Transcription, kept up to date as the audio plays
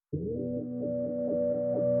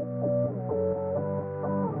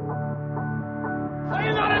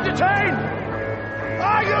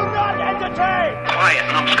Quiet,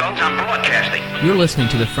 numbskulls, I'm broadcasting. You're listening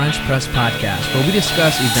to the French Press Podcast, where we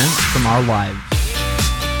discuss events from our lives.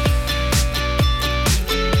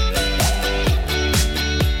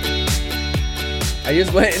 I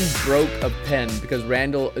just went and broke a pen because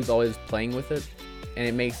Randall is always playing with it, and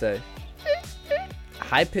it makes a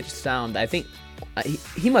high-pitched sound. I think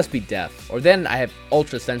he must be deaf, or then I have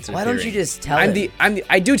ultra-sensitive Why don't hearing. you just tell him?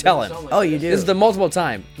 I do tell him. Oh, you do? This is the multiple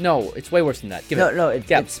time. No, it's way worse than that.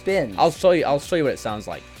 It spins. I'll show you what it sounds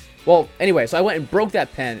like. Well, anyway, so I went and broke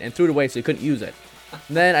that pen and threw it away so he couldn't use it.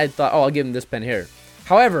 And then I thought, I'll give him this pen here.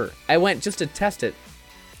 However, I went just to test it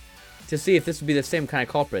to see if this would be the same kind of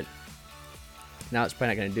culprit. Now it's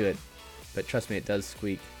probably not going to do it, but trust me, it does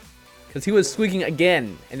squeak. Because he was squeaking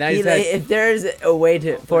again, and now he's If there's a way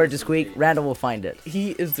for it to squeak, Randall will find it.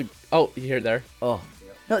 He is the... Oh, you hear it there? Oh.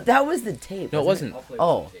 No, that was the tape. No, it wasn't.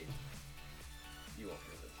 Oh.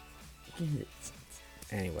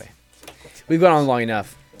 Anyway, we've gone on long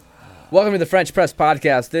enough. Welcome to the French Press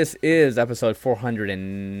Podcast. This is episode 400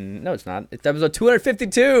 and... No, it's not. It's episode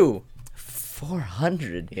 252.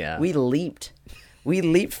 400? Yeah. We leaped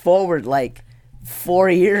forward like 4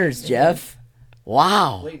 years, Jeff.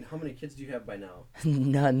 Wow. Wait, how many kids do you have by now?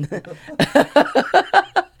 None.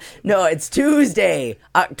 No, it's Tuesday,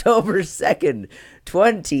 October 2nd,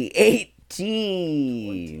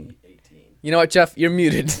 2018. You know what, Jeff? You're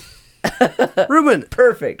muted. Ruben!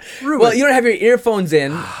 Perfect. Ruben! Well, you don't have your earphones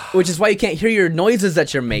in, which is why you can't hear your noises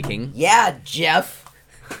that you're making. Yeah, Jeff.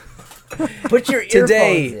 Put your earphones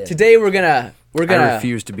in. Today we're gonna I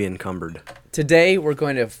refuse to be encumbered. Today we're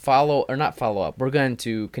going to not follow up. We're going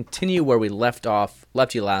to continue where we left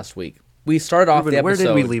you last week. We started off Ruben, the episode.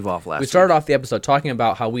 where did we leave off last We started week? off the episode talking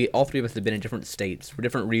about how all three of us had been in different states for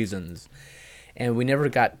different reasons, and we never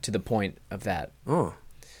got to the point of that. Oh,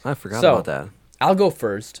 I forgot about that. I'll go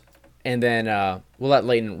first, and then we'll let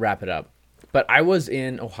Leighton wrap it up. But I was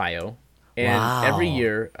in Ohio, and Wow. every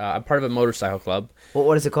year I'm part of a motorcycle club.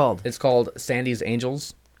 What is it called? It's called Sandy's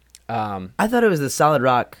Angels. I thought it was the Solid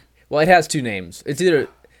Rock. Well, it has two names. It's either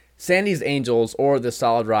Sandy's Angels or the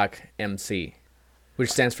Solid Rock MC, which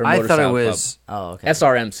stands for I Motorcycle thought it was... Oh, okay.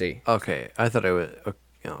 SRMC. Okay, I thought it was...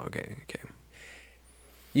 Okay.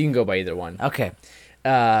 You can go by either one. Okay.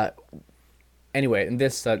 Anyway, in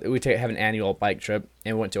this, have an annual bike trip,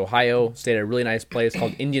 and we went to Ohio, stayed at a really nice place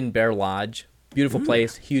called Indian Bear Lodge. Beautiful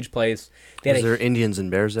place, huge place. Was there Indians and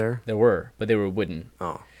bears there? There were, but they were wooden.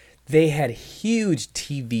 Oh. They had huge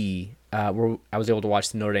TV where I was able to watch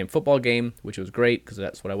the Notre Dame football game, which was great because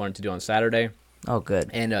that's what I wanted to do on Saturday. Oh, good.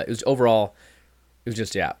 And it was overall, it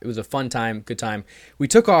was a fun time, good time. We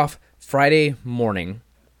took off Friday morning,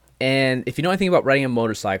 and if you know anything about riding a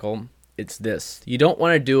motorcycle, it's this. You don't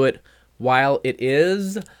want to do it while it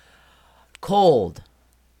is Cold.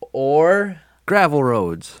 or Gravel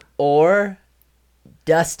roads.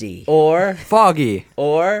 Dusty. Foggy.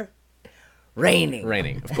 Raining.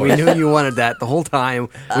 raining, of We course. knew you wanted that the whole time.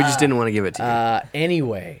 We just didn't want to give it to you.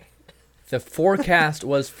 Anyway, the forecast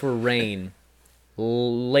was for rain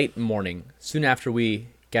late morning, soon after we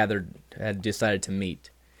had decided to meet.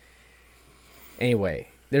 Anyway,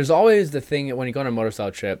 there's always the thing when you go on a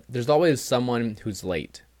motorcycle trip, there's always someone who's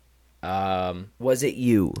late. Was it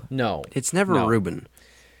you? No. It's never no. Ruben.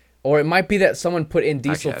 Or it might be that someone put in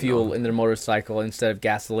diesel Okay, fuel no. in their motorcycle instead of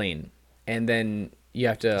gasoline. And then you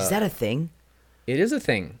have to... Is that a thing? It is a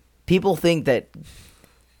thing. People think that...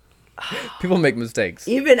 People make mistakes.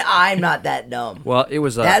 Even I'm not that dumb. Well, it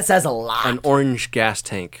was That says a lot. an orange gas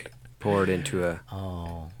tank poured into a...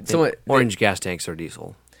 Orange gas tanks are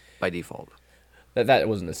diesel by default. That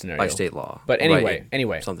wasn't the scenario. By state law. But anyway.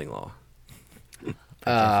 Something law.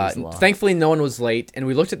 Thankfully, no one was late, and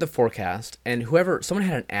we looked at the forecast, and someone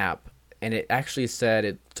had an app, and it actually said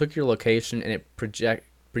it took your location, and it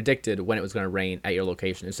predicted when it was going to rain at your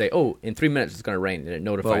location. It'd say, oh, in 3 minutes it's going to rain, and it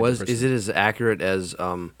notified the person. Is it as accurate as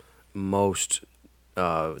most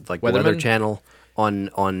Weatherman? Weather Channel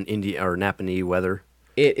on India or Napanee weather?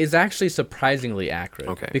 It is actually surprisingly accurate.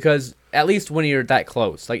 Okay. Because at least when you're that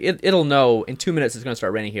close, like it'll know in 2 minutes it's going to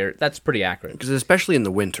start raining here. That's pretty accurate. Because especially in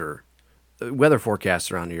the winter, the weather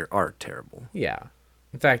forecasts around here are terrible. Yeah.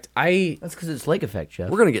 In fact, That's because it's lake effect, Jeff.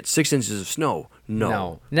 We're going to get 6 inches of snow.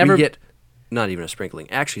 No. Never- We get not even a sprinkling.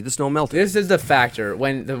 Actually, the snow melted. This is the factor.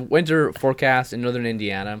 When the winter forecast in northern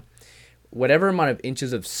Indiana, whatever amount of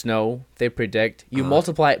inches of snow they predict, you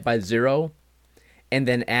multiply it by 0 and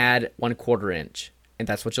then add 1/4 inch. And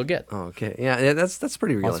that's what you'll get. Oh, okay. Yeah, that's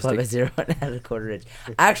pretty Multiply realistic. by 0 and add a 1/4 inch.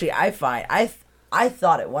 Actually, I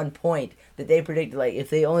thought at one point that they predicted, like, if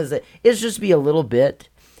they only say it's just be a little bit,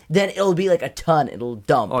 then it'll be like a ton. It'll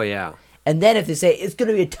dump. Oh, yeah. And then if they say it's going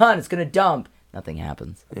to be a ton, it's going to dump, nothing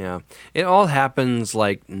happens. Yeah. It all happens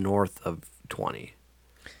like north of 20.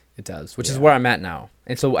 It does, which is where I'm at now.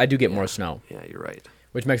 And so I do get more snow. Yeah, you're right.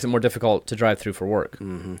 Which makes it more difficult to drive through for work.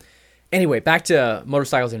 Mm-hmm. Anyway, back to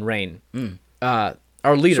motorcycles in rain. Our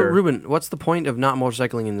leader... So, Ruben, what's the point of not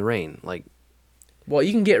motorcycling in the rain? Like, well,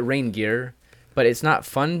 you can get rain gear, but it's not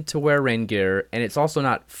fun to wear rain gear, and it's also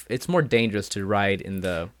not... It's more dangerous to ride in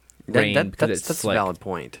the rain because it's that's slick. a valid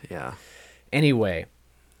point, yeah. Anyway,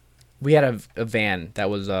 we had a van that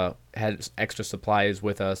was had extra supplies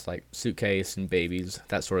with us, like suitcase and babies,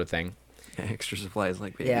 that sort of thing. Extra supplies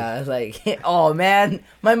like baby. Yeah, I was like, oh man,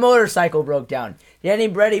 my motorcycle broke down. Did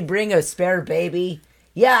anybody bring a spare baby?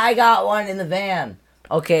 Yeah, I got one in the van.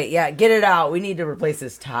 Okay, yeah, get it out. We need to replace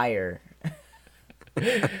this tire.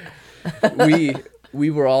 we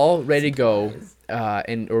were all ready to go,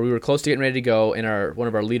 or we were close to getting ready to go, and one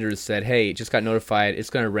of our leaders said, "Hey, just got notified. It's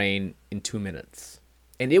going to rain in 2 minutes,"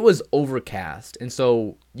 and it was overcast, and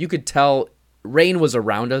so you could tell rain was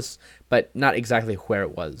around us, but not exactly where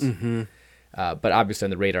it was. Mm-hmm. But obviously on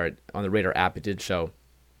the radar app, it did show.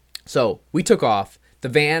 So we took off. The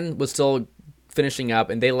van was still finishing up,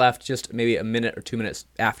 and they left just maybe a minute or 2 minutes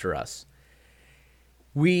after us.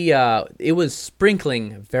 It was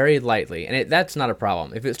sprinkling very lightly, and that's not a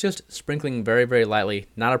problem. If it's just sprinkling very, very lightly,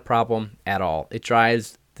 not a problem at all. It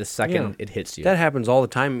dries the second it hits you. That happens all the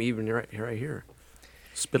time, even right here.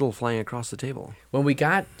 Spittle flying across the table. When we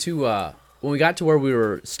got to where we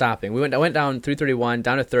were stopping, I went down 331,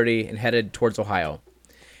 down to 30, and headed towards Ohio.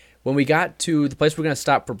 When we got to the place we were going to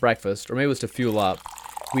stop for breakfast, or maybe it was to fuel up,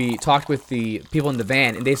 we talked with the people in the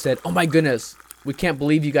van, and they said, "Oh my goodness, we can't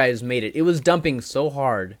believe you guys made it. It was dumping so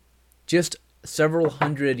hard, just several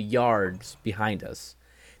hundred yards behind us,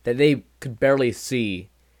 that they could barely see.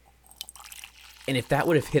 And if that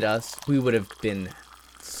would have hit us, we would have been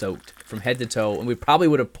soaked from head to toe, and we probably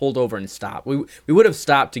would have pulled over and stopped. We would have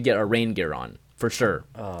stopped to get our rain gear on, for sure.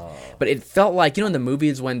 Oh. But it felt like, in the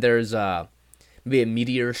movies when there's maybe a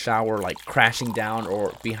meteor shower like crashing down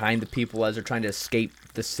or behind the people as they're trying to escape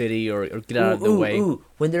the city or get out of the way.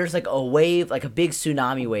 When there's like a wave, like a big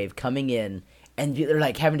tsunami wave coming in, and they're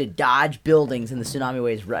like having to dodge buildings, and the tsunami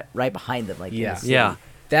wave is right behind them. Like yeah.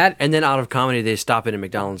 That, and then out of comedy, they stop in at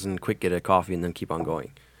McDonald's and quick get a coffee and then keep on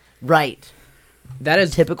going. Right. That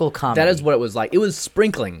is typical comedy. That is what it was like. It was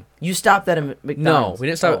sprinkling. You stopped at a McDonald's? No, we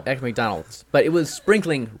didn't stop at McDonald's. But it was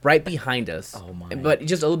sprinkling right behind us. Oh, my. But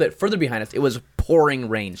just a little bit further behind us, it was pouring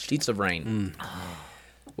rain, sheets of rain.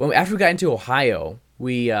 After we got into Ohio,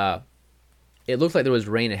 it looked like there was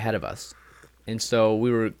rain ahead of us. And so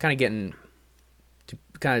we were kind of getting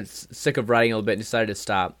sick of riding a little bit and decided to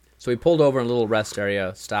stop. So we pulled over in a little rest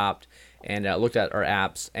area, stopped, and looked at our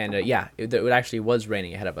apps. And it actually was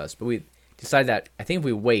raining ahead of us. But we decided that I think if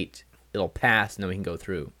we wait, it'll pass and then we can go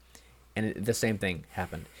through. And the same thing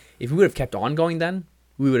happened. If we would have kept on going then,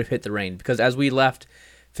 we would have hit the rain. Because as we left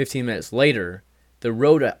 15 minutes later, the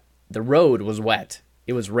road was wet.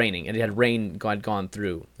 It was raining, and it had rain gone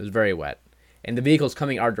through. It was very wet. And the vehicles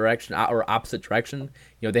coming our direction, or opposite direction,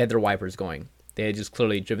 they had their wipers going. They had just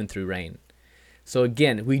clearly driven through rain. So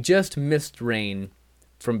again, we just missed rain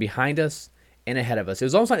from behind us and ahead of us. It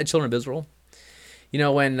was almost like the children of Israel.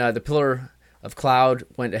 When the pillar of cloud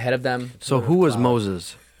went ahead of them. So who was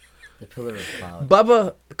Moses? The pillar of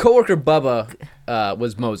cloud. Coworker Bubba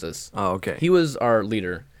was Moses. Oh, okay. He was our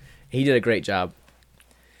leader. He did a great job.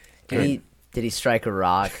 Did he strike a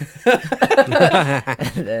rock?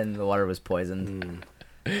 And then the water was poisoned.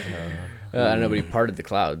 I don't know, but he parted the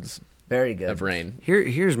clouds. Very good. Of rain.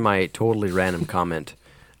 Here's my totally random comment.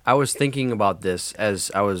 I was thinking about this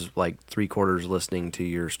as I was like 3/4 listening to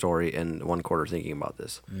your story and 1/4 thinking about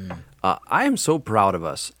this. I am so proud of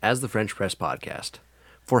us as the French Press Podcast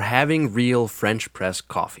for having real French press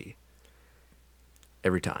coffee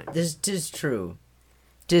every time. This is true.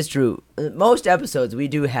 It is true. Most episodes we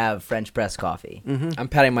do have French press coffee. Mm-hmm. I'm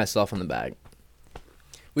patting myself on the back.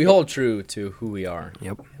 We hold true to who we are.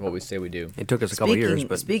 Yep. And what we say we do. It took us a couple years,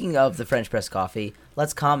 but speaking of the French press coffee,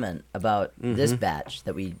 let's comment about this batch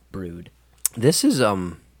that we brewed. This is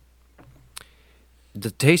the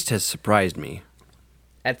taste has surprised me.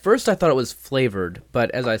 At first I thought it was flavored, but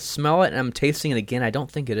as I smell it and I'm tasting it again, I don't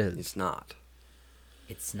think it is. It's not.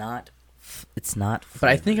 It's not. It's not. But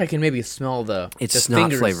I think I can maybe smell the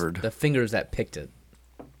not flavored. The fingers that picked it.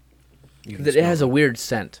 It has a weird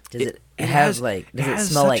scent. Does it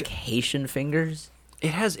smell like Haitian fingers?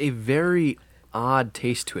 It has a very odd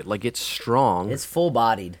taste to it. Like it's strong. It's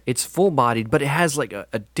full-bodied. But it has like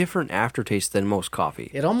a different aftertaste than most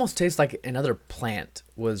coffee. It almost tastes like another plant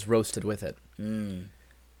was roasted with it.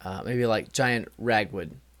 Maybe like giant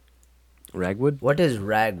ragwood. Ragwood? What is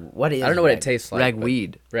What is? I don't know what it tastes like. but-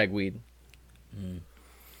 Ragweed. Ragweed.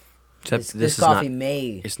 Except This this is coffee not.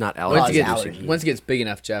 may. It's not Once allergy it, Cause gets, allergies. once it gets big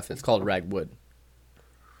enough, Jeff, it's called ragwood.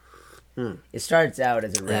 It starts out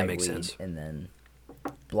as a That makes ragweed sense. and then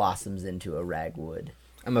blossoms into a ragwood.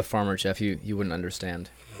 I'm a farmer, Jeff. You wouldn't understand.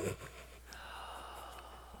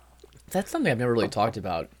 That's something I've never really talked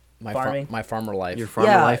about. Farming? My farmer life. Your farmer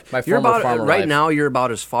Yeah. life. My You're former about farmer right life. now. You're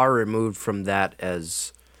about as far removed from that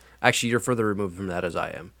as. Actually, you're further removed from that as I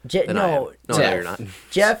am. than I am. No, No, Jeff. you're not.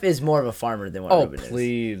 Jeff is more of a farmer than what Oh, Ruben is.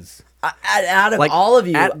 please. Out of Like, all of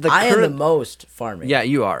you, at the I am the current- most farming. Yeah,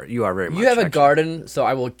 you are. You are very much. You have a actually. garden, so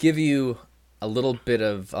I will give you a little bit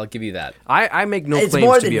of. I'll give you that. I make no It's claims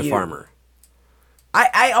more to than be a you. farmer.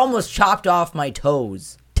 I almost chopped off my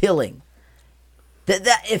toes tilling.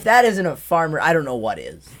 That if that isn't a farmer, I don't know what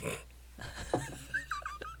is.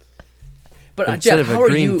 But Instead Jeff, of how a are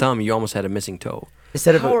green you? thumb, you almost had a missing toe.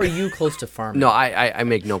 Instead of How are you close to farming? No, I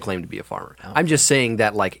make no claim to be a farmer. I'm just saying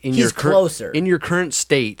that, like, in He's your closer. in your current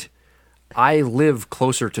state, I live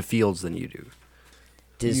closer to fields than you do.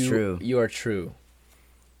 it is you, true. You are true.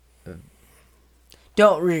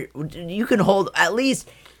 You can hold at least.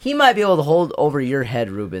 He might be able to hold over your head,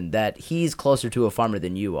 Ruben, that he's closer to a farmer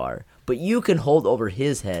than you are. But you can hold over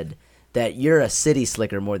his head that you're a city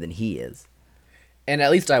slicker more than he is. And at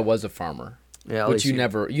least I was a farmer. Yeah, at But least you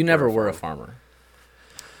never were a farmer.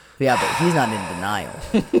 Yeah, but he's not in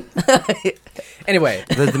denial. Anyway,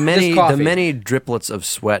 The many this coffee. the many driplets of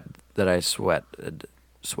sweat that I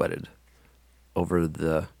sweated over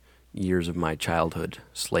the years of my childhood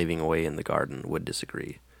slaving away in the garden would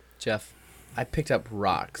disagree. Jeff, I picked up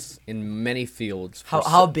rocks in many fields.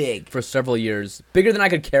 How big? For several years, bigger than I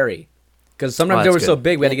could carry. Because sometimes Oh, they were that's so good.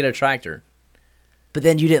 big, we had to get a tractor. But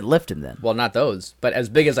then you didn't lift him then. Well, not those, but as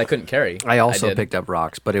big as I couldn't carry. I also did. picked up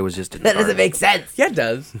rocks, but it was just in the That doesn't garden. make sense. Yeah, it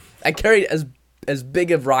does. I carried as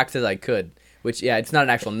big of rocks as I could. Which, yeah, it's not an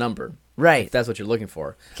actual number. Right. If that's what you're looking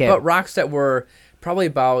for. 'Kay. But rocks that were probably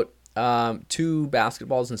about 2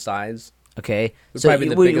 basketballs in size. Okay. Would So probably be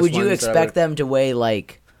the would biggest you ones that I expect would- them to weigh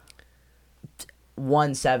like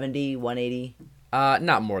 170, 180?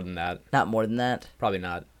 Not more than that. Not more than that? Probably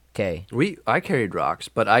not. Okay. I carried rocks,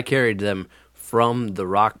 but I carried them from the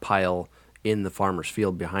rock pile in the farmer's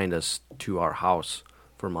field behind us to our house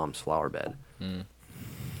for Mom's flower bed.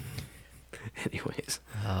 Anyways,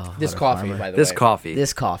 This coffee, by the this way. coffee.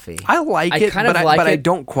 This coffee. I like I it, kind of but, like I it.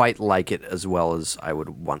 don't quite like it as well as I would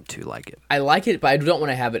want to like it. I like it, but I don't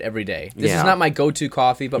want to have it every day. This Yeah. is not my go-to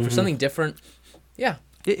coffee, but for something different, yeah.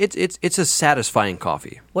 It's a satisfying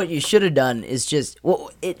coffee. What you should have done is just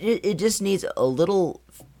it just needs a little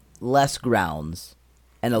less grounds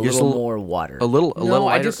and a Just little a- more water. A little No,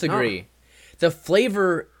 I lighter- disagree. The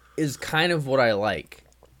flavor is kind of what I like.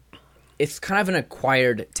 It's kind of an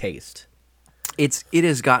acquired taste. It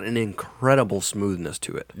has got an incredible smoothness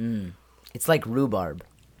to it. It's like rhubarb.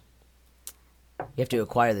 You have to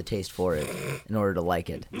acquire the taste for it in order to like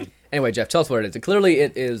it. Anyway, Jeff, tell us what it is. Clearly,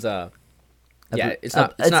 it is. Yeah, it's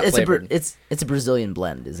not. It's not flavored. It's a Brazilian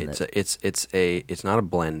blend, isn't It's it? it's not a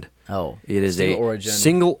blend. Oh, It is Single a origin.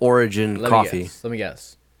 single origin Let coffee me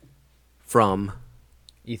guess. from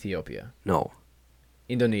Ethiopia, no,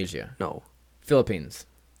 Indonesia, no, Philippines,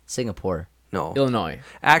 Singapore. no. Illinois.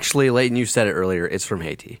 Actually, Leighton, you said it earlier. It's from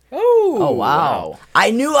Haiti. Oh wow.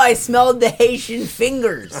 I knew I smelled the Haitian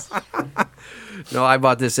fingers. No, I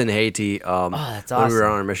bought this in Haiti that's when we were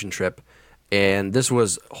awesome. on our mission trip. And this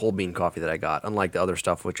was whole bean coffee that I got, unlike the other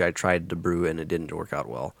stuff which I tried to brew and it didn't work out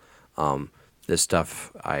well. This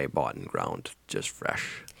stuff I bought and ground just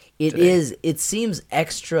fresh. It today. is. It seems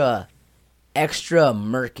extra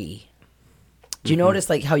murky. Do you Mm-hmm. notice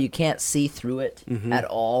like how you can't see through it at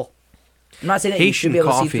all? I'm not saying that you should Haitian be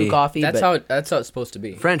able to see through coffee, That's but how it's supposed to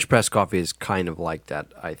be. French press coffee is kind of like that,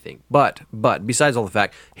 I think. But besides all the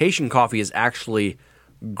fact, Haitian coffee is actually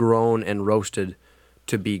grown and roasted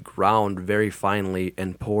to be ground very finely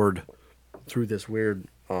and poured through this weird.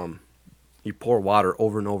 You pour water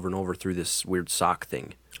over and over and over through this weird sock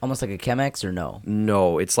thing. almost like a Chemex or no?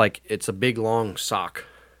 No, it's a big long sock.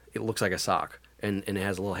 It looks like a sock, and it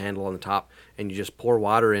has a little handle on the top, and you just pour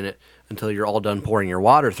water in it until you're all done pouring your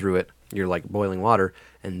water through it. You're like boiling water,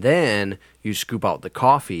 and then you scoop out the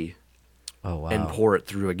coffee Oh wow. and pour it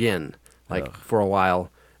through again, for a while,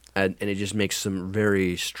 and it just makes some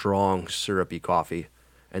very strong syrupy coffee,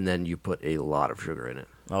 and then you put a lot of sugar in it.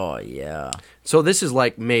 Oh yeah. So this is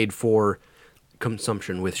like made for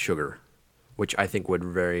consumption with sugar, which I think would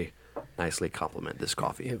very nicely complement this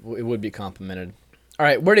coffee. It would be complimented. All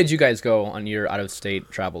right, where did you guys go on your out-of-state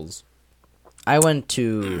travels? I went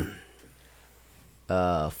to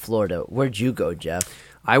Florida. Where'd you go, Jeff?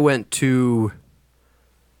 I went to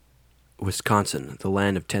Wisconsin, the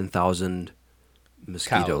land of 10,000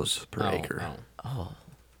 mosquitoes per acre. Oh.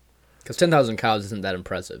 Because 10,000 cows isn't that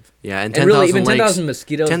impressive. Yeah, and And really, 10,000 even lakes. 10,000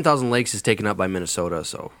 mosquitoes. 10,000 lakes is taken up by Minnesota,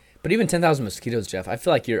 so But even 10,000 mosquitoes, Jeff, I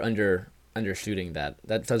feel like you're undershooting that.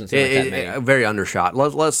 That doesn't seem like that many. very undershot.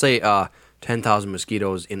 Let's say 10,000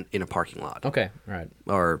 mosquitoes in a parking lot. Okay, all right.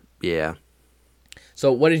 Or yeah,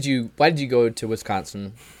 So why did you go to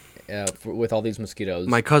Wisconsin with all these mosquitoes?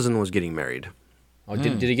 my cousin was getting married. Oh,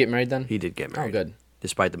 did he get married then? He did get married. Oh, good.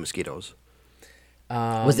 Despite the mosquitoes,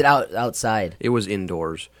 Was it outside? it was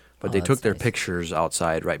indoors, but Oh, they took that's their nice. pictures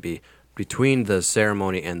outside right between the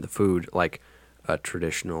ceremony and the food, like a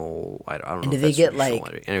traditional. I don't know. And if did they that's get traditional.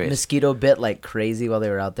 like Anyways, mosquito bit like crazy while they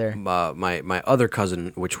were out there? my other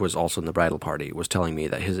cousin, which was also in the bridal party, was telling me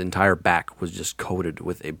that his entire back was just coated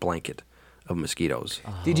with a blanket of mosquitoes.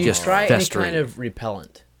 Did you Just try festering. any kind of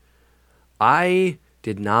repellent? I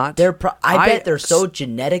did not. I bet they're so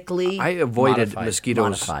genetically. I avoided Modified. mosquitoes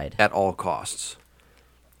Modified. at all costs.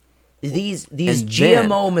 These And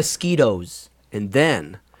GMO mosquitoes. And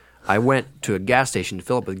then I went to a gas station to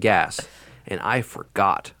fill up with gas, and I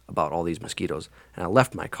forgot about all these mosquitoes. And I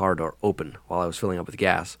left my car door open while I was filling up with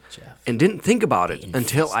gas and didn't think about it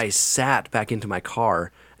until I sat back into my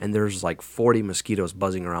car, and there's like 40 mosquitoes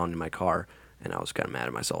buzzing around in my car, and I was kind of mad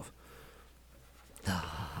at myself.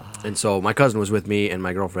 And so my cousin was with me, and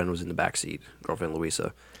my girlfriend was in the back seat, girlfriend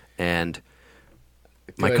Louisa. And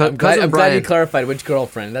my Good. cousin I'm glad you Brian, clarified which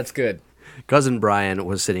girlfriend. That's good. cousin Brian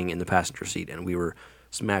was sitting in the passenger seat, and we were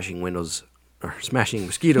smashing mosquitoes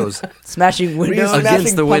Smashing windows. smashing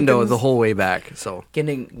against the window pumpkins? the whole way back. So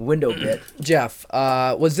Getting window bit. Jeff,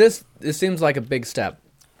 was this seems like a big step.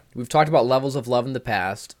 We've talked about levels of love in the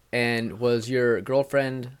past, and was your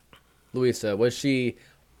girlfriend, Louisa, was she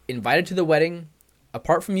invited to the wedding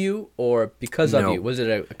apart from you or because of No. you? Was it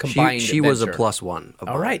a combined she was a adventure? +1. Of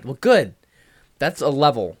All mine. right, well, good. That's a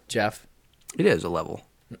level, Jeff. It is a level.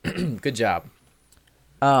 Good job.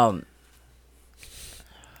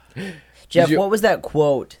 Jeff, you- what was that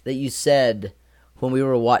quote that you said when we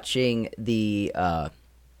were watching the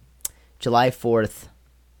July 4th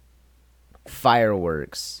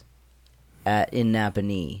fireworks in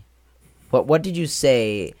Napanee? What did you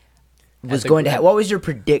say was the going to gra- what was your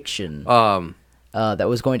prediction that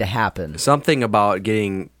was going to happen? Something about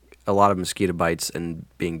getting a lot of mosquito bites and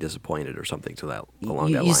being disappointed or something to that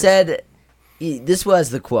along that You line. said this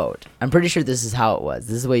was the quote. I'm pretty sure this is how it was.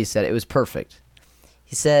 This is the way you said it. It was perfect.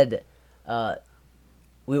 He said,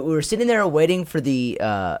 "We were sitting there waiting for the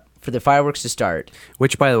fireworks to start."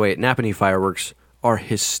 Which, by the way, Napanee fireworks are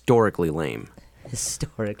historically lame.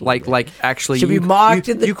 Historically, Like actually, Should be you, marked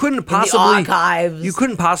you, in the- you couldn't in the possibly archives. You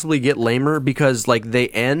couldn't possibly get lamer because like they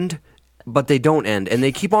end, but they don't end, and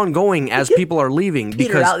they keep on going as people are leaving peter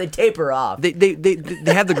because out, they taper off. they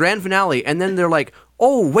have the grand finale, and then they're like,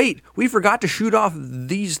 oh wait, we forgot to shoot off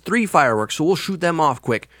these 3 fireworks, so we'll shoot them off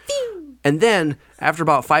quick. And then after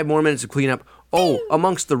about 5 more minutes of cleanup,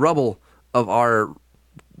 amongst the rubble of our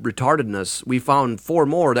retardedness, we found 4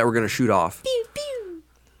 more that we're going to shoot off.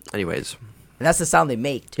 Anyways, And that's the sound they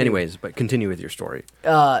make, too. but continue with your story.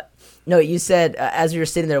 No, you said as we were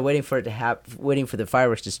sitting there waiting for it to waiting for the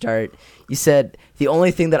fireworks to start, you said the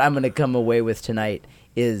only thing that I'm going to come away with tonight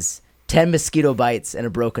is 10 mosquito bites and a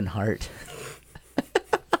broken heart.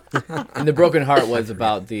 And the broken heart was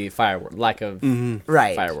about the firework, lack of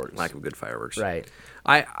Right. fireworks. Lack of good fireworks. Right.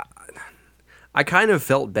 I kind of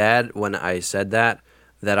felt bad when I said that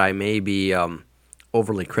I may be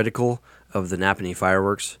overly critical of the Napanee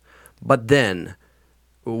fireworks. But then,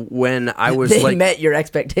 when I was They like, met your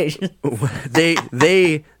expectations.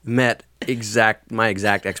 they met my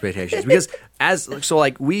exact expectations because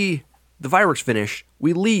the fireworks finish,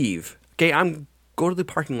 we leave. Okay, go to the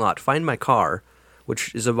parking lot, find my car,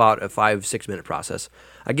 which is about a 5-6 minute process.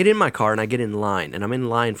 I get in my car and I get in line, and I'm in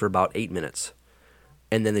line for about 8 minutes,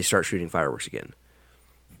 and then they start shooting fireworks again.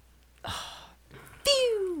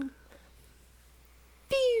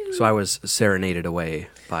 So I was serenaded away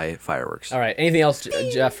by fireworks. All right. Anything else,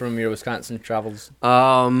 Jeff, from your Wisconsin travels?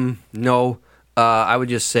 No. I would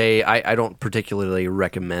just say I don't particularly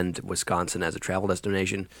recommend Wisconsin as a travel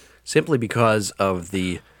destination simply because of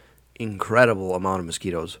the incredible amount of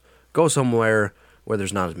mosquitoes. Go somewhere where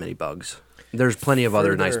there's not as many bugs. There's plenty of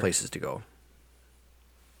other nice Further- places to go.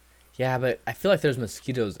 Yeah, but I feel like there's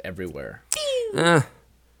mosquitoes everywhere. Eh,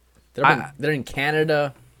 They're in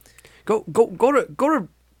Canada. go to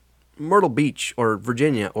Myrtle Beach or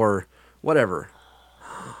Virginia or whatever.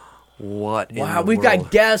 What? in Wow, the we've world?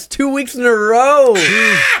 got guests 2 weeks in a row.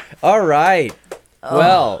 All right.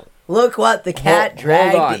 Well, Look what the cat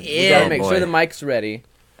dragged Hold on. We gotta in. make boy. sure the mic's ready.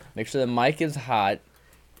 Make sure the mic is hot.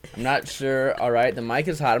 I'm not sure. All right, the mic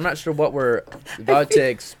is hot. I'm not sure what we're about to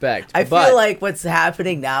expect. I but feel like what's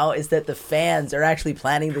happening now is that the fans are actually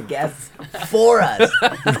planning the guests for us.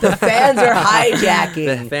 The fans are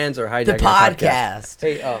hijacking The fans are hijacking the our podcast.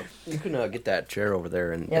 Hey, you can get that chair over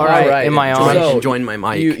there and Yeah, All right, Alright. am I on? So, join my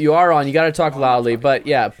mic. you are on. You got to talk loudly. But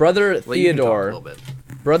yeah, brother Well, you can talk a Theodore. little bit.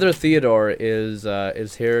 Brother Theodore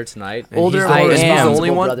is here tonight. And Older, he's more I am. the responsible only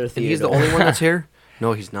one. brother And he's the Theodore. only one that's here.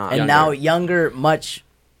 No, he's not. And now younger, much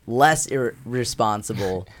less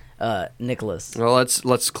irresponsible Nicholas. Well,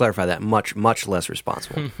 let's clarify that. Much less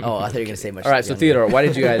responsible. Oh, I thought you were gonna say much. All right, so younger. Theodore, why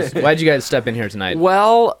did you guys step in here tonight?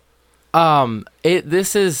 Well,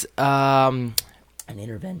 this is an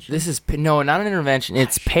intervention. no, not an intervention.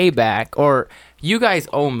 It's payback, or you guys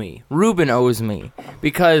owe me. Ruben owes me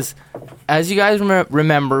because, as you guys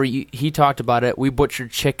remember, he talked about it. We butchered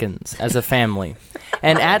chickens as a family,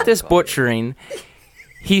 and at this butchering,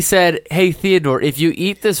 he said, "Hey Theodore, if you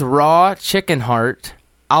eat this raw chicken heart,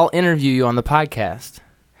 I'll interview you on the podcast."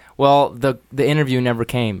 Well, the interview never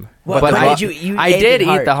came. What- but but I, did you I ate did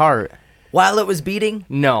the eat the heart. While it was beating.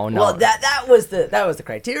 No. Well, that was the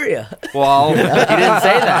criteria. Well, you didn't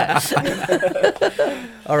say that.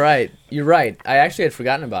 All right, you're right. I actually had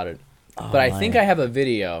forgotten about it, but I my. think I have a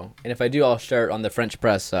video, and if I do, I'll share it on the French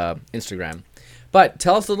Press Instagram. But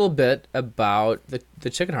tell us a little bit about the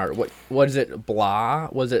chicken heart. What is it? Blah?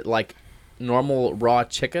 Was it like normal raw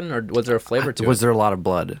chicken, or was there a flavor to Was it? there a lot of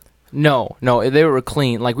blood? No, they were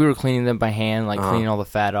clean. Like we were cleaning them by hand, like cleaning all the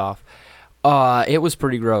fat off. It was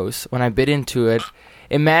pretty gross when I bit into it.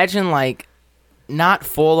 Imagine like not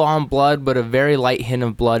full on blood, but a very light hint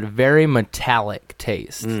of blood, very metallic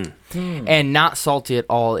taste, and not salty at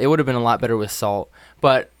all. It would have been a lot better with salt,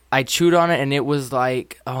 but I chewed on it and it was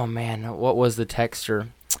like, oh man, what was the texture?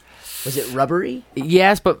 Was it rubbery?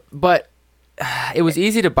 Yes, but it was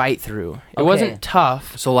easy to bite through. It Okay. wasn't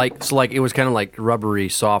tough. So like it was kind of like rubbery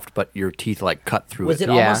soft, but your teeth like cut through Was it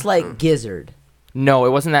Yeah. almost like gizzard? No, it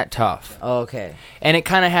wasn't that tough. Oh, okay. And it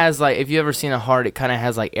kind of has like, if you ever seen a heart, it kind of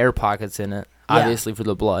has like air pockets in it, Yeah. obviously for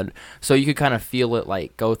the blood. So you could kind of feel it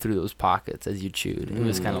like go through those pockets as you chewed. It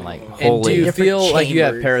was kind of like And holy. do you Different feel like you have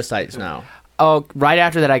chambers. parasites now? Oh, right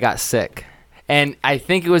after that I got sick. And I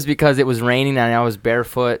think it was because it was raining and I was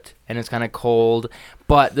barefoot and it's kind of cold.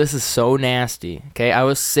 But this is so nasty. Okay, I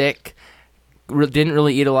was sick, didn't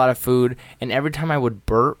really eat a lot of food, and every time I would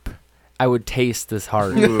burp, I would taste this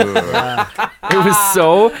heart. It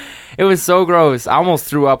was so gross. I almost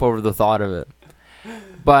threw up over the thought of it.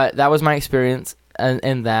 But that was my experience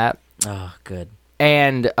in that. Oh, good.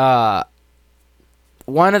 And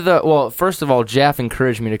first of all, Jeff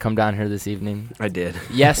encouraged me to come down here this evening I did. Way to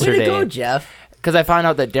go, yesterday Jeff. because I found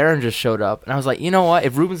out that Darren just showed up, and I was like, you know what?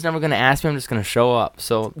 If Ruben's never going to ask me, I'm just going to show up.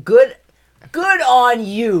 So Good on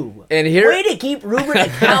you. And here- Way to keep Ruben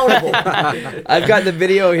accountable. I've got the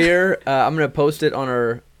video here. I'm gonna post it on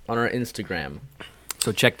our Instagram.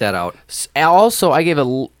 So check that out. also, I gave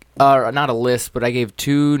not a list, but I gave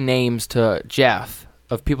 2 names to Jeff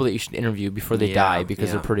of people that you should interview before they Yeah, die because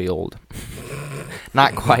yeah. they're pretty old.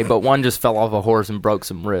 Not quite, but one just fell off a horse and broke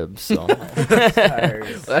some ribs. So, Well,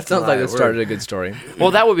 that sounds like Right, it started a good story.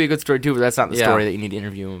 well, that would be a good story too, but that's not the Yeah. story that you need to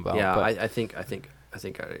interview him about. Yeah, but- I think I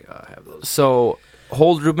have those. so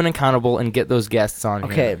hold Ruben accountable and get those guests on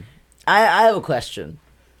here. Okay, I have a question.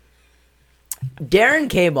 Darren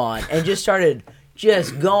came on and just started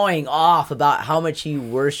going off about how much he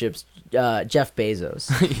worships Jeff Bezos.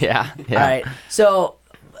 yeah. All right, so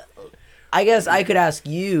I guess I could ask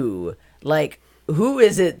you, like, who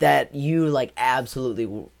is it that you like absolutely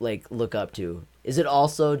like look up to? Is it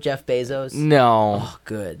also Jeff Bezos? No. Oh,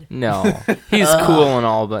 good. No. He's cool and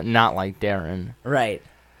all, but not like Darren. Right.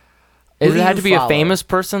 Does do it have you to be follow? a famous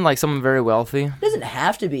person, like someone very wealthy? It doesn't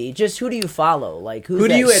have to be. Just who do you follow? Like who Who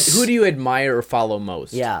do you admire or follow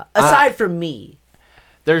most? Yeah. Aside from me.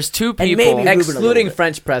 There's 2 And people. maybe Ruben a little Excluding bit.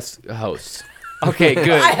 French press hosts. Okay, good.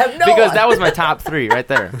 I have no because one. that was my top 3 right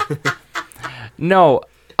there. No,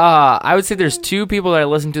 I would say there's 2 people that I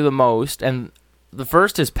listen to the most, and the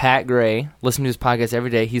first is Pat Gray. Listen to his podcast every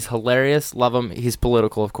day. He's hilarious. Love him. He's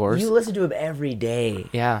political, of course. You listen to him every day.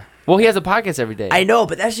 Yeah. Well, he has a podcast every day. I know,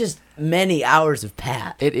 but that's just many hours of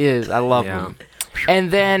Pat. It is. I love Yeah. him.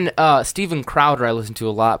 And then Steven Crowder I listen to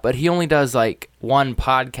a lot, but he only does like 1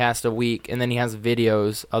 podcast a week, and then he has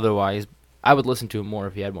videos. Otherwise, I would listen to him more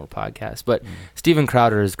if he had more podcasts. But Steven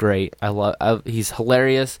Crowder is great. He's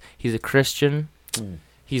hilarious. He's a Christian.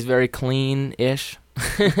 He's very clean-ish.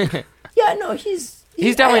 Yeah, no, he's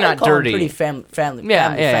He's definitely I not call him dirty. Pretty family friendly.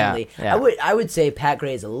 Yeah. I would say Pat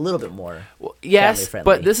Gray is a little bit more. Yes, family-friendly.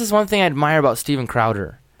 but this is one thing I admire about Steven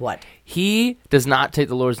Crowder. What? He does not take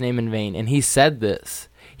the Lord's name in vain, and he said this.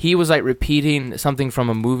 He was like repeating something from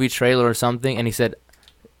a movie trailer or something, and he said,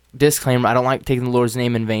 disclaimer, I don't like taking the Lord's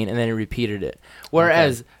name in vain, and then he repeated it.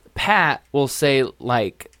 Whereas Pat will say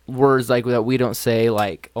like words like that we don't say,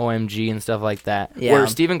 like OMG and stuff like that. Yeah. Where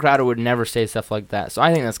Steven Crowder would never say stuff like that. So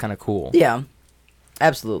I think that's kind of cool. Yeah,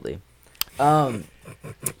 absolutely. Do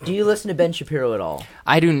you listen to Ben Shapiro at all?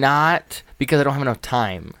 I do not, because I don't have enough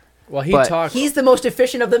time. Well, he But talks. He's the most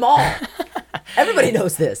efficient of them all. Everybody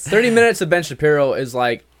knows this. 30 minutes of Ben Shapiro is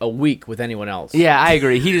like a week with anyone else. Yeah, I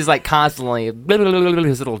agree. He is like constantly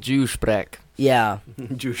his little Jew sprek. Yeah.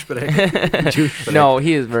 Jewish Jewish No,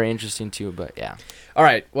 he is very interesting too, but yeah. All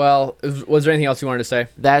right. Well, was there anything else you wanted to say?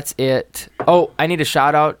 That's it. Oh, I need a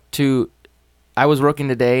shout out to, I was working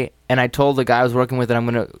today, and I told the guy I was working with that I'm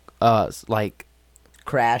going to,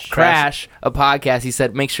 crash a podcast. He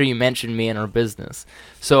said, make sure you mention me in our business.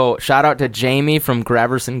 So, shout out to Jamie from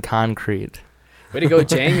Graverson Concrete. Way to go,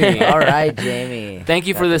 Jamie. All right, Jamie. Thank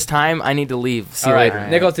you for this time. I need to leave. See All you right. later.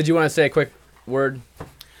 Nicholas, did you want to say a quick word?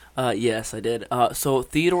 Yes, I did. So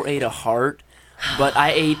Theodore ate a heart, but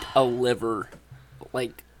I ate a liver,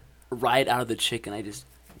 like right out of the chicken. I just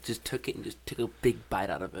took it and just took a big bite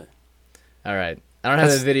out of it. All right. I don't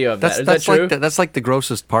have a video of that. Is that That's true? like that's like the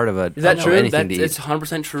grossest part of it. Is that true? Anything to It's eat.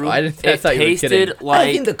 100% true. Oh, I it thought you were tasted kidding. I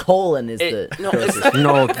like think the colon is it- the no, grossest.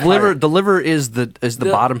 No, the liver is the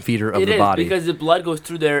bottom feeder of it the is, body. because the blood goes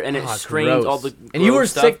through there and it Oh, strains gross. all the. And you were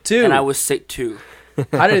gross stuff, sick, too. And I was sick too.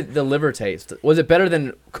 How did the liver taste? Was it better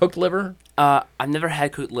than cooked liver? I've never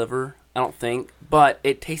had cooked liver. I don't think, but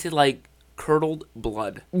it tasted like curdled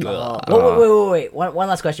blood. Wait. One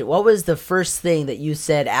last question. What was the first thing that you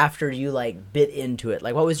said after you like bit into it?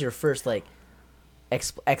 Like, what was your first like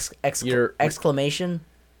exclamation?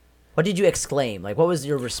 What did you exclaim? Like, what was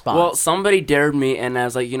your response? Well, somebody dared me, and I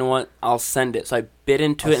was like, you know what? I'll send it. So I bit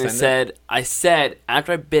into I'll it, and send I said,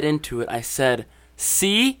 after I bit into it, I said,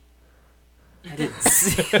 see? I didn't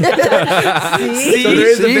see. So there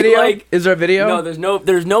is a See? video? Like- Is there a video? No,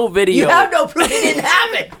 there's no video. you have no proof. It didn't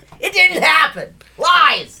happen. It didn't happen.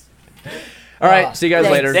 Lies. All right. See you guys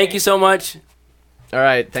Thanks. later. Thank you so much. All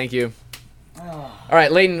right. Thank you. All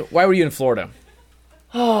right, Layton, why were you in Florida?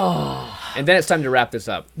 And then it's time to wrap this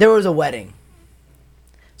up. There was a wedding.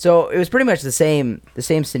 So it was pretty much the same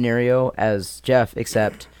scenario as Jeff,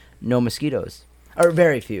 except no mosquitoes, or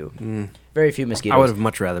very few, very few mosquitoes. I would have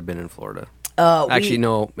much rather been in Florida. Actually,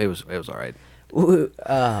 no, it was all right.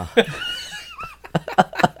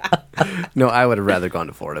 No, I would have rather gone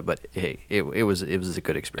to Florida, but hey, it was a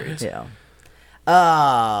good experience. Yeah.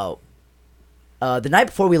 The night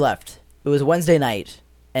before we left, it was a Wednesday night,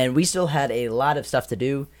 and we still had a lot of stuff to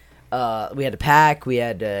do. We had to pack. We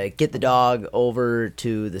had to get the dog over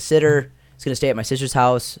to the sitter. He's going to stay at my sister's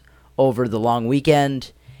house over the long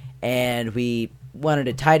weekend, and we wanted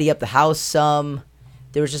to tidy up the house some.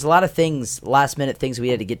 There was just a lot of things, last-minute things we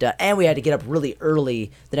had to get done, and we had to get up really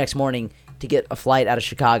early the next morning to get a flight out of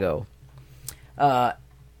Chicago. And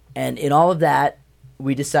in all of that,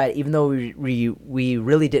 we decided, even though we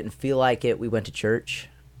really didn't feel like it, we went to church,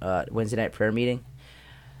 Wednesday night prayer meeting.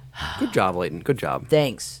 Good job, Layton. Good job.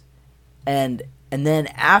 Thanks. And then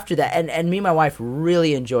after that, and me and my wife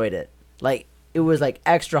really enjoyed it. Like, it was like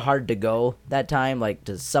extra hard to go that time, like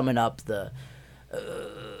to summon up the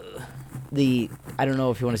I don't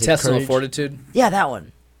know if you want to say Intestinal courage. fortitude. Yeah, that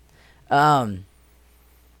one.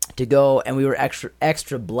 To go, and we were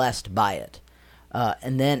extra blessed by it.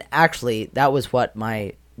 And then actually, that was what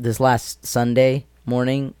this last Sunday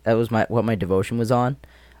morning, that was what my devotion was on.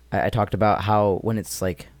 I talked about how when it's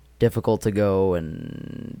like difficult to go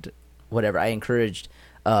and whatever, I encouraged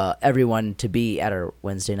everyone to be at our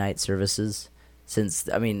Wednesday night services, since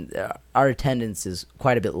our attendance is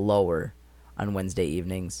quite a bit lower on Wednesday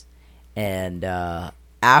evenings. And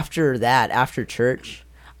after church,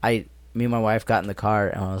 me and my wife got in the car,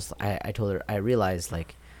 and I told her, I realized,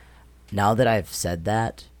 like, now that I've said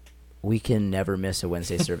that, we can never miss a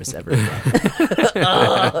Wednesday service ever again.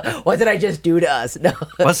 What did I just do to us? No.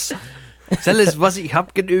 Was ich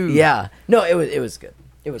hab gedoe. Yeah. No, it was good.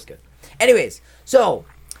 It was good. Anyways, so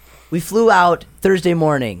we flew out Thursday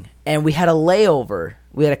morning, and we had a layover.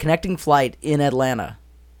 We had a connecting flight in Atlanta,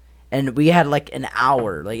 and we had like an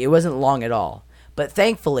hour. Like, it wasn't long at all. But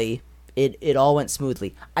thankfully, it all went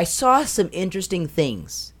smoothly. I saw some interesting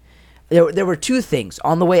things. There were two things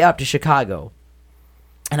on the way up to Chicago,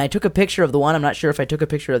 and I took a picture of the one. I'm not sure if I took a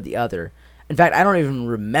picture of the other. In fact, I don't even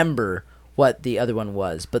remember what the other one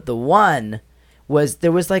was. But the one was,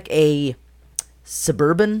 there was like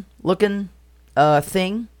suburban looking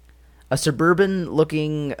thing. A suburban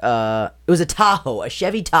looking it was a Tahoe, a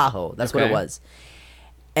Chevy Tahoe. That's what it Okay. was.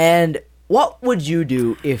 And what would you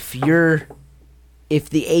do if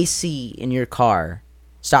the AC in your car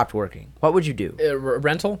stopped working? What would you do?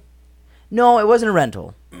 Rental? No, it wasn't a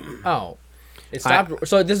rental. Oh. It stopped.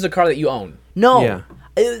 So this is a car that you own. No. Yeah.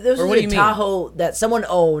 This Or was what do a you mean? Tahoe that someone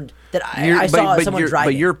owned that I saw someone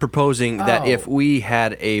driving. But you're proposing that Oh. if we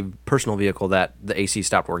had a personal vehicle that the AC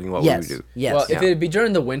stopped working, what yes. would we do? Yes. Well, if it'd be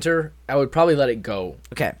during the winter, I would probably let it go.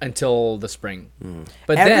 Okay. Until the spring.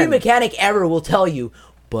 But Every then mechanic ever will tell you,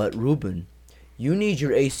 but Ruben, you need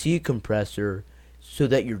your AC compressor so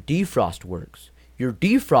that your defrost works. Your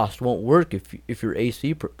defrost won't work if your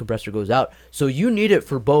AC compressor goes out. So you need it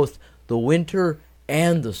for both the winter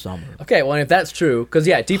and the summer. Okay, well, if that's true, because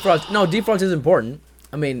defrost is important.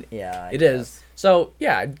 I mean, Yeah, I it is. So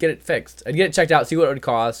yeah, I'd get it fixed. I'd get it checked out, see what it would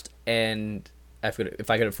cost, and if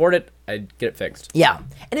I could afford it, I'd get it fixed. Yeah,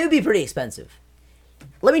 and it would be pretty expensive.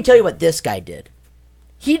 Let me tell you what this guy did.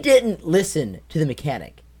 He didn't listen to the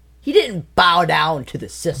mechanic. He didn't bow down to the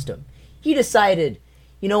system. He decided,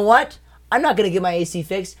 you know what? I'm not going to get my AC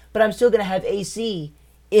fixed, but I'm still going to have AC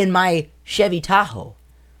in my Chevy Tahoe.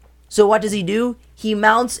 So what does he do? He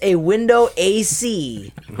mounts a window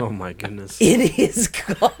AC Oh my goodness! in his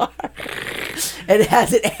car and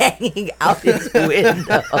has it hanging out his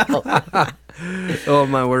window. Oh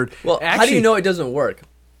my word! Well, how do you know it doesn't work?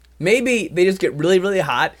 Maybe they just get really, really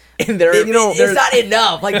hot, and they're It's not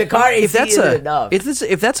enough. Like the car AC If that's isn't enough.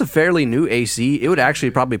 if that's a fairly new AC, it would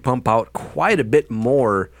actually probably pump out quite a bit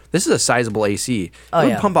more. This is a sizable AC. It would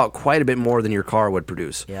yeah. pump out quite a bit more than your car would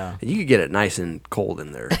produce. Yeah. and you could get it nice and cold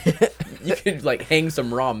in there. you could like hang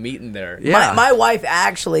some raw meat in there. Yeah. My wife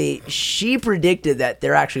actually, she predicted that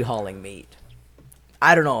they're actually hauling meat.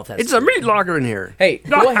 I don't know if that's It's a meat locker in here. Hey,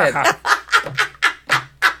 go ahead.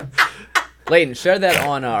 Layton, share that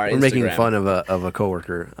on our We're Instagram. making fun of a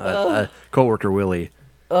coworker, a coworker Willie.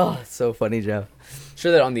 Oh, it's so funny, Jeff.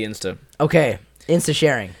 Share that on the Insta. Okay, Insta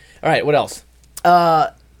sharing. All right, what else?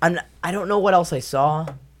 I don't know what else I saw.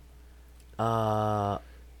 Oh,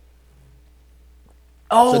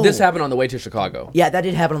 So this happened on the way to Chicago. Yeah, that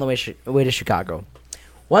did happen on the way to Chicago.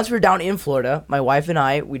 Once we were down in Florida, my wife and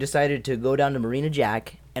I, we decided to go down to Marina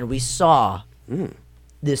Jack, and we saw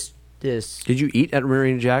this. Did you eat at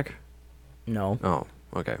Marina Jack? No. Oh,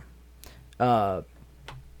 okay. But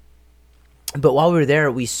while we were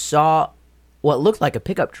there, we saw what looked like a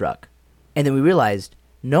pickup truck. And then we realized,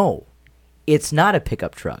 no, it's not a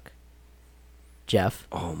pickup truck. Jeff.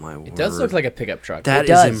 Oh my word! It does look like a pickup truck. That It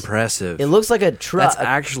is does. impressive. It looks like a truck. That's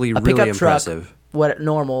actually a really pickup impressive. Truck, what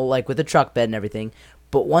normal, like with a truck bed and everything.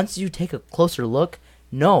 But once you take a closer look,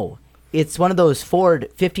 no, it's one of those Ford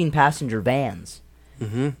 15-passenger vans.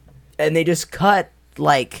 Mm-hmm. And they just cut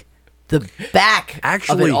like the back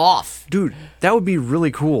of it off. Dude, that would be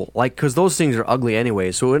really cool. Like, because those things are ugly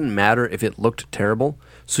anyway, so it wouldn't matter if it looked terrible.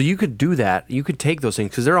 So you could do that. You could take those things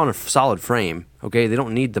because they're on a solid frame. Okay, they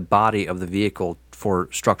don't need the body of the vehicle for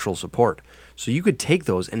structural support. So you could take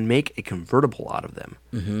those and make a convertible out of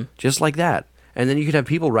them, just like that. And then you could have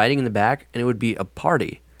people riding in the back, and it would be a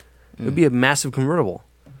party. It would be a massive convertible.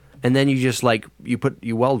 And then you just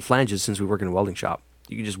you weld flanges. Since we work in a welding shop,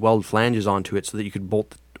 you could just weld flanges onto it so that you could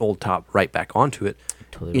bolt the old top right back onto it.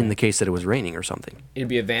 Totally in right. the case that it was raining or something. It'd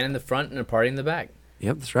be a van in the front and a party in the back.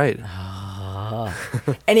 Yep, that's right.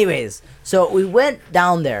 Anyways, so we went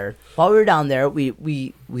down there. While we were down there,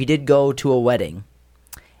 we did go to a wedding.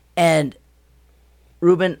 And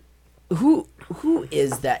Ruben, who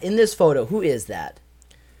is that in this photo? Who is that?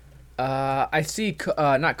 I see,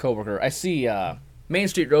 not coworker. I see Main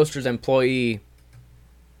Street Roasters employee.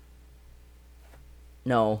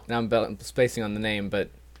 No. Now I'm spacing on the name, but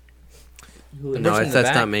the No, person in the that's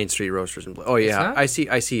back? not Main Street Roasters. Oh yeah, not? I see.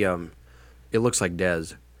 it looks like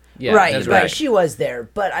Dez. Yeah, right, that's right. She was there,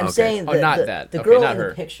 but I'm Okay. saying Oh, not the that. the Okay, girl not in her.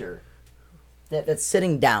 the picture that's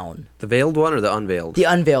sitting down, The veiled one or the unveiled? the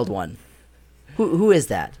unveiled one. Who is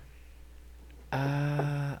that?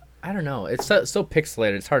 I don't know. It's so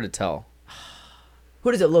pixelated. It's hard to tell.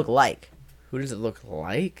 Who does it look like? Who does it look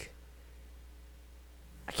like?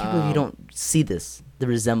 I can't believe you don't see the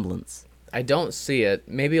resemblance. I don't see it.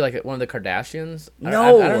 Maybe like one of the Kardashians.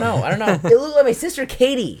 No. I don't know. I don't know. It looked like my sister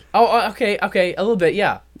Katie. Oh, okay, a little bit,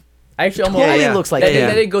 yeah. I actually almost Totally yeah. looks like that, Katie.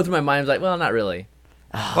 that didn't go through my mind. I was like, well, not really.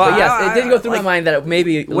 Well, But yes, it did go through my mind that it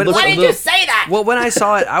maybe When- looks Why a did little. say that? Well, when I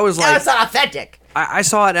saw it, I was like, That's not authentic. I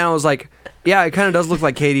saw it and I was like, yeah, it kind of does look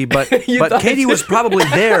like Katie, but You thought Katie it was probably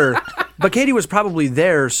there. But Katie was probably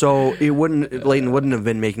there, so Layton wouldn't have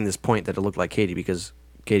been making this point that it looked like Katie because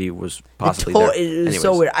Katie was possibly It there. was Anyways,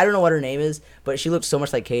 so weird. I don't know what her name is, but she looked so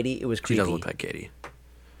much like Katie. It was She creepy. does look like Katie.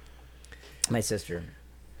 My sister.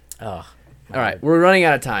 Oh, All right, we're running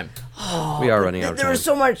out of time. We are running out of there time. was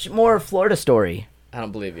so much more Florida story. I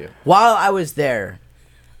don't believe you. While I was there,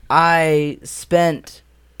 I spent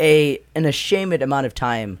an ashamed amount of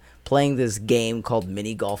time playing this game called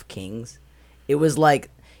Mini Golf Kings. It was like,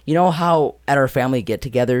 you know how at our family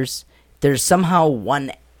get-togethers, there's somehow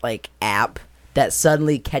one like app that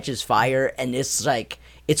suddenly catches fire, and it's like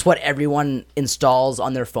it's what everyone installs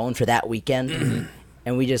on their phone for that weekend,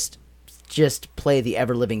 and we just play the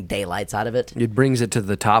ever-living daylights out of it. It brings it to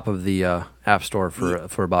the top of the App Store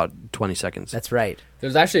for about 20 seconds. That's right.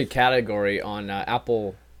 There's actually a category on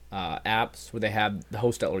Apple apps where they have the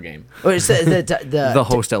Hostetler game. Oh, it's the The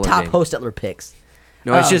Hostetler top game. Hostetler picks.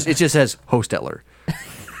 No, it just says Hostetler.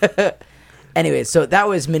 Anyway, so that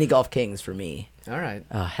was Mini Golf Kings for me. All right.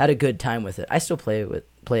 Had a good time with it. I still play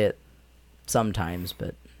it sometimes,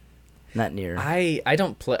 but not near. I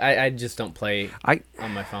don't play. I just don't play I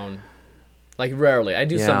on my phone. Like rarely. I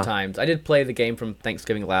do Yeah. sometimes. I did play the game from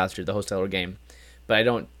Thanksgiving last year, the Hostetler game, but I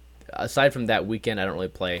don't. Aside from that weekend, I don't really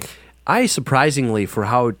play. I surprisingly, for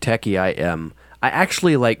how techie I am, I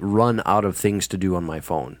actually like run out of things to do on my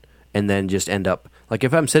phone, and then just end up like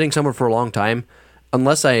if I'm sitting somewhere for a long time,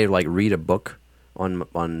 unless I like read a book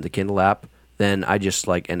on the Kindle app, then I just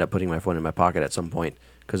like end up putting my phone in my pocket at some point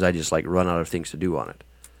because I just like run out of things to do on it.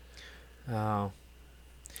 Oh.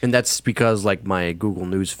 And that's because like my Google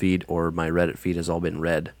News feed or my Reddit feed has all been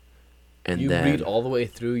read. And You then read all the way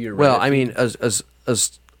through your. well, Reddit I mean, feed?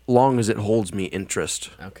 as long as it holds me interest,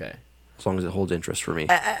 Okay. as long as it holds interest for me,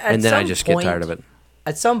 At and then I some just get tired point- of it.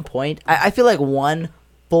 At some point, I feel like one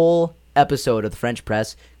full episode of the French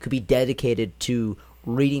Press could be dedicated to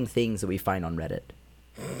reading things that we find on Reddit.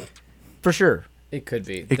 For sure. It could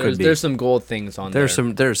be. It could be. There's some gold things on There's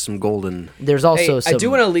there. there's some golden. There's Hey, also some. I do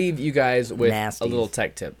want to leave you guys with nasties. a little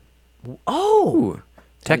tech tip. Oh, Ooh,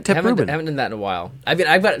 tech tip haven't, Ruben. haven't done that in a while.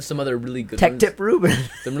 I've got some other really good Tech ones. Tip Ruben.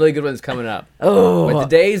 Some really good ones coming up. Oh. But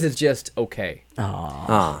today's is just okay.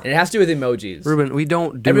 Ah, And it has to do with emojis. Ruben, we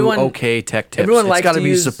don't do Everyone- okay tech tips. everyone It's likes got to to be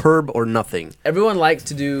use- superb or nothing. Everyone likes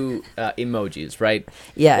to do emojis, right?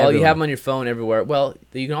 Yeah, Well, you everyone. have them on your phone everywhere. Well,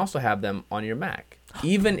 you can also have them on your Mac.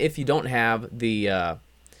 Even if you don't have the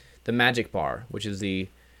Magic Bar, which is the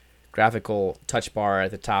graphical touch bar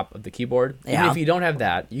at the top of the keyboard. Even Yeah. if you don't have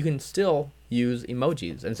that, you can still use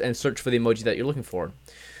emojis and search for the emoji that you're looking for.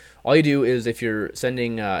 All you do is if you're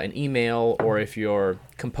sending an email or if you're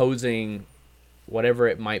composing whatever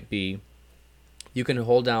it might be, you can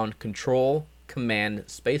hold down Control Command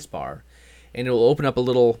Spacebar, and it will open up a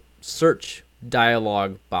little search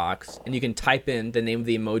dialog box, and you can type in the name of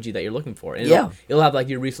the emoji that you're looking for. And Yeah. it'll have like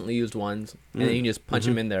your recently used ones, and then you can just punch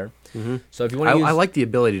them in there. So if you want I, to use, I like the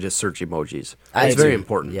ability to search emojis. I It's do. very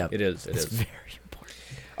important. Yep. it is. It is. Very important.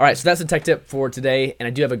 All right, so that's the tech tip for today, and I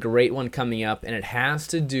do have a great one coming up, and it has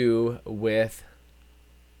to do with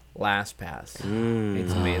LastPass.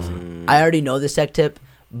 It's amazing. I already know this tech tip,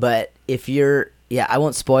 but if you're, I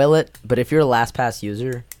won't spoil it, but if you're a LastPass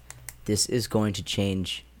user, this is going to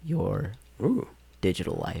change your Ooh.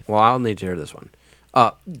 digital life. Well, I'll need to hear this one.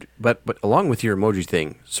 But along with your emoji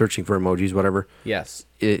thing, searching for emojis, whatever. Yes.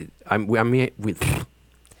 We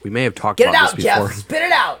may have talked Get it about out, this before. Jeff. Spit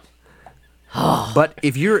it out. But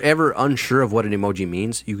if you're ever unsure of what an emoji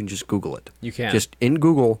means, you can just Google it. You can. Just in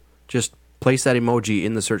Google, just place that emoji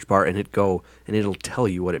in the search bar and hit go, and it'll tell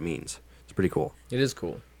you what it means. It's pretty cool. It is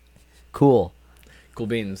cool. Cool. Cool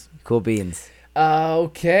beans. Cool beans.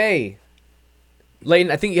 Okay.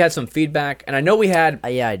 Layton, I think you had some feedback, and I know we had...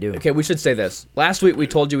 Yeah, I do. Okay, we should say this. Last week we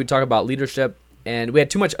told you we'd talk about leadership, and we had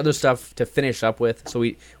too much other stuff to finish up with, so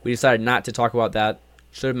we decided not to talk about that.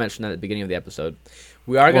 Should have mentioned that at the beginning of the episode.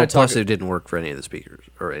 We are going Well, to talk... plus it didn't work for any of the speakers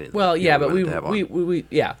or any. Of the Well, yeah, people but wanted to have on. we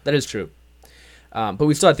yeah, that is true. But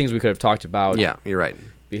we still had things we could have talked about. Yeah, you're right.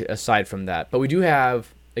 Aside from that, but we do have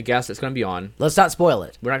a guest that's going to be on. Let's not spoil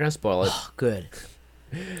it. We're not going to spoil it. Good.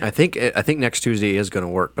 I think next Tuesday is going to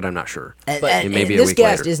work, but I'm not sure. And, But and, it may and be a this week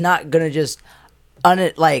guest later. is not going to just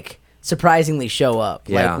surprisingly show up.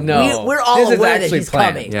 Yeah. Like, No. we're all This is aware that actually he's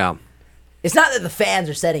planned. coming. Yeah. It's not that the fans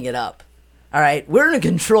are setting it up. All right, we're in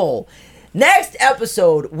control. Next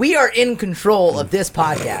episode, we are in control of this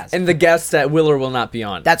podcast. And the guest that will or will not be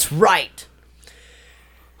on. That's right.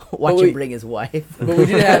 Watch we- him bring his wife. But we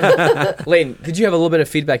did have... Layton, did you have a little bit of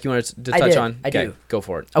feedback you wanted to I touch did. on? I Okay, do. go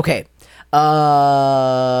for it. Okay.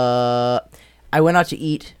 I went out to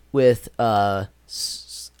eat with a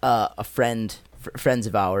friends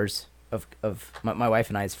of ours, of my wife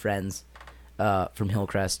and I's friends from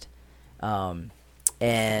Hillcrest.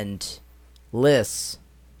 And Liz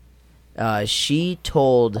She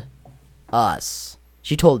told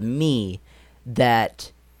me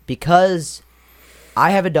that because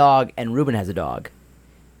I have a dog and Ruben has a dog,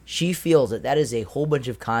 she feels that is a whole bunch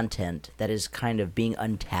of content that is kind of being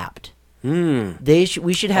untapped.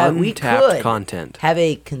 We should have Untapped content. have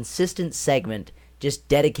a consistent segment just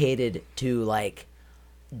dedicated to like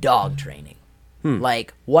dog training.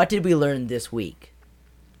 Like, what did we learn this week,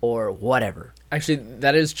 or whatever. Actually,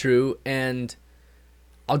 that is true, and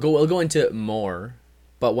we'll go into it more.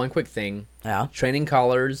 But one quick thing: Yeah, training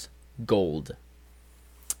collars, gold.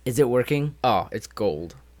 is it working? Oh, it's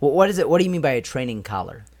gold. What is it? What do you mean by a training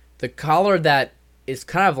collar? The collar that is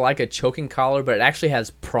kind of like a choking collar, but it actually has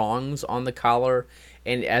prongs on the collar,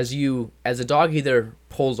 and as a dog either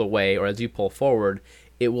pulls away or as you pull forward,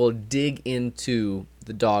 it will dig into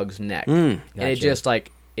the dog's neck, and it Gotcha. just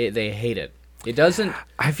they hate it. It doesn't.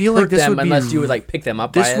 I feel hurt like this them would be unless you would like pick them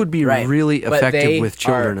up. by This it. would be Right. really But they effective with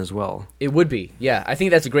children are- as well. It would be, yeah. I think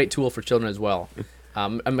that's a great tool for children as well.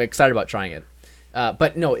 I'm excited about trying it.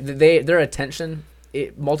 But no, their attention,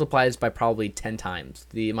 it multiplies by probably 10 times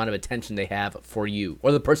the amount of attention they have for you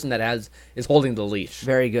or the person that is holding the leash.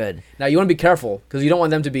 Very good. Now you want to be careful because you don't want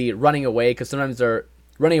them to be running away because sometimes they're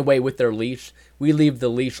running away with their leash. We leave the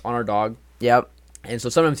leash on our dog, Yep. and so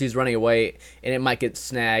sometimes he's running away and it might get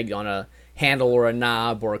snagged on a handle or a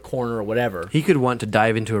knob or a corner or whatever. He could want to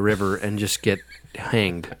dive into a river and just get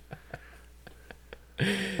hanged.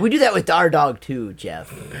 We do that with our dog too,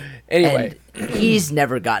 Jeff. Anyway, And he's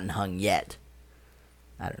never gotten hung yet.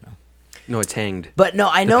 I don't know. No, it's hanged. But no,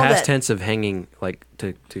 I The know past that. tense of hanging, like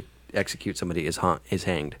to execute somebody, is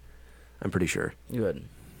hanged. I'm pretty sure. Good.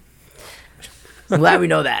 I'm glad we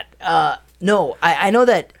know that. No, I know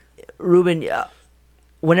that, Ruben,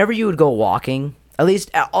 whenever you would go walking, at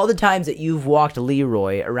least all the times that you've walked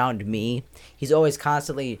Leroy around me, he's always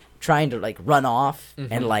constantly trying to like run off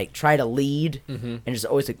and like try to lead and just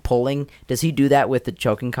always like pulling. Does he do that with the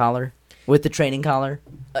choking collar? With the training collar?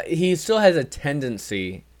 he still has a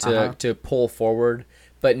tendency to pull forward,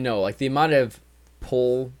 but no, like the amount of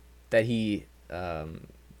pull that he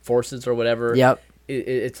forces or whatever. Yep.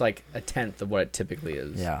 It's like a tenth of what it typically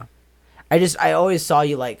is. Yeah. I always saw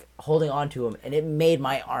you like holding on to him, and it made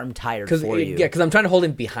my arm tired for you. Yeah, because I'm trying to hold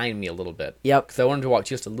him behind me a little bit. Yep. Because I want him to walk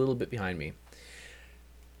just a little bit behind me.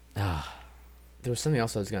 There was something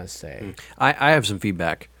else I was gonna say. I have some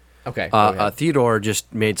feedback. Okay. go ahead. Theodore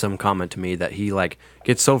just made some comment to me that he like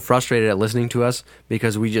gets so frustrated at listening to us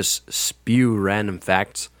because we just spew random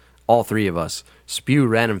facts. All three of us spew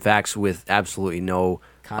random facts with absolutely no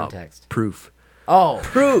Context. proof. Oh,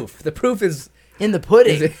 Proof. The proof is. in the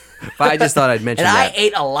pudding. But I just thought I'd mention And I that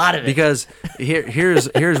ate a lot of it. because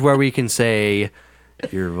here's where we can say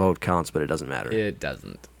your vote counts, but it doesn't matter. It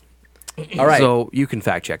doesn't. All right. So you can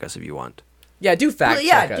fact check us if you want. Yeah, do fact Well,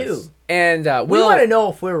 yeah, check do. us. And we we'll. want to know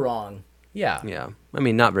if we're wrong. Yeah. Yeah, I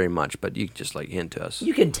mean not very much, but you can just like hint to us.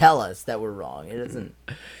 You can tell us that we're wrong. It doesn't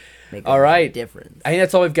make All a right. difference. I think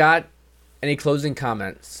that's all we've got. Any closing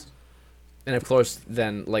comments? And of course,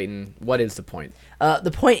 then Leighton, what is the point?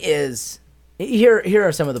 The point is, here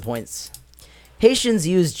are some of the points. Haitians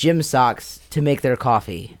use gym socks to make their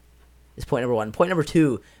coffee. Is point number one. Point number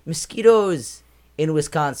two: mosquitoes in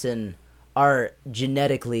Wisconsin are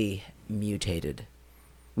genetically mutated.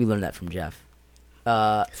 We learned that from Jeff.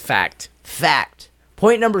 Fact. Fact.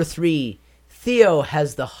 Point number three: Theo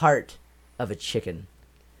has the heart of a chicken,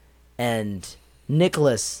 and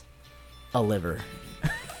Nicholas a liver.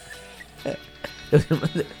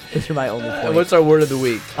 Those are my only points. What's our word of the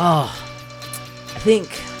week? I think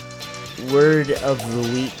word of the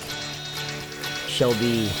week shall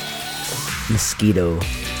be mosquito.